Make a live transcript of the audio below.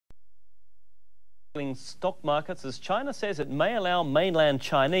Stock markets as China says it may allow mainland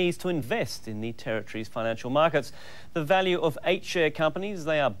Chinese to invest in the territory's financial markets. The value of 8 share companies,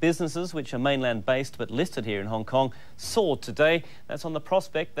 they are businesses which are mainland based but listed here in Hong Kong, soared today. That's on the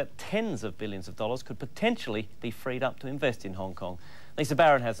prospect that tens of billions of dollars could potentially be freed up to invest in Hong Kong. Lisa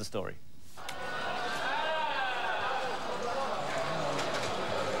Barron has the story.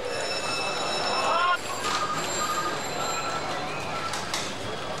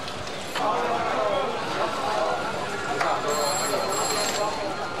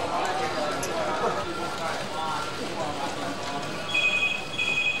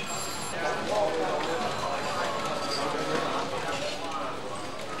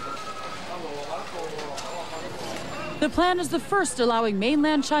 The plan is the first allowing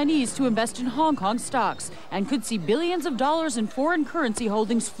mainland Chinese to invest in Hong Kong stocks and could see billions of dollars in foreign currency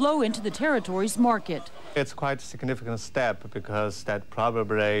holdings flow into the territory's market. It's quite a significant step because that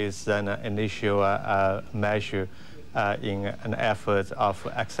probably is an initial measure in an effort of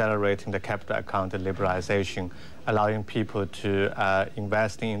accelerating the capital account liberalization, allowing people to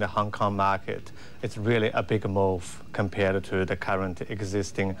invest in the Hong Kong market. It's really a big move compared to the current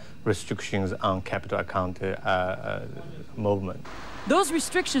existing restrictions on capital account movement. Those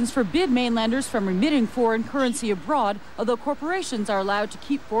restrictions forbid mainlanders from remitting foreign currency abroad, although corporations are allowed to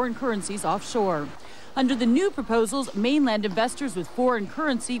keep foreign currencies offshore. Under the new proposals, mainland investors with foreign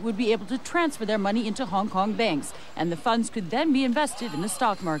currency would be able to transfer their money into Hong Kong banks, and the funds could then be invested in the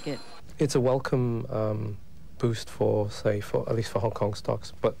stock market. It's a welcome boost for, at least for Hong Kong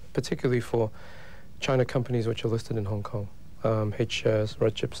stocks, but particularly for China companies which are listed in Hong Kong, H shares,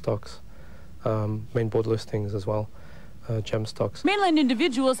 red chip stocks, main board listings as well, gem stocks. Mainland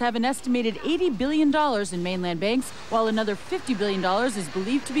individuals have an estimated $80 billion in mainland banks, while another $50 billion is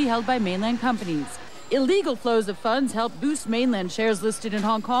believed to be held by mainland companies. Illegal flows of funds helped boost mainland shares listed in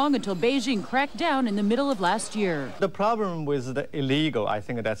Hong Kong until Beijing cracked down in the middle of last year. The problem with the illegal, I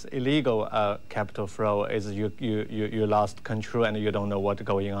think that's illegal capital flow is you lost control and you don't know what's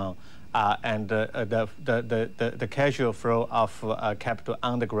going on. And the casual flow of capital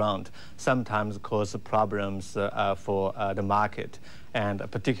on the ground sometimes cause problems for the market, and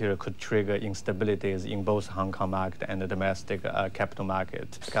particularly could trigger instabilities in both Hong Kong market and the domestic capital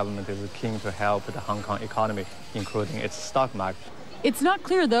market. The government is keen to help the Hong Kong economy, including its stock market. It's not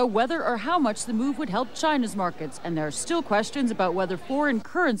clear, though, whether or how much the move would help China's markets, and there are still questions about whether foreign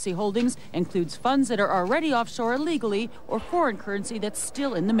currency holdings includes funds that are already offshore illegally or foreign currency that's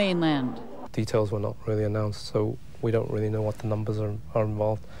still in the mainland. Details were not really announced, so we don't really know what the numbers are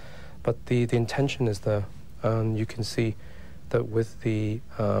involved. But the intention is there, and you can see that with the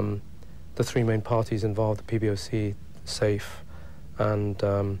 3 main parties involved, the PBOC, SAFE, and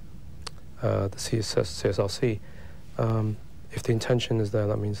the CSRC, if the intention is there,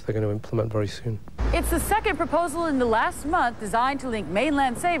 that means they're going to implement very soon. It's the second proposal in the last month designed to link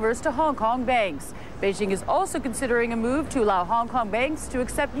mainland savers to Hong Kong banks. Beijing is also considering a move to allow Hong Kong banks to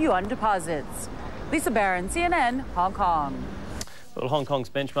accept yuan deposits. Lisa Barron, CNN, Hong Kong. Well, Hong Kong's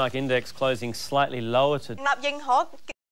benchmark index closing slightly lower to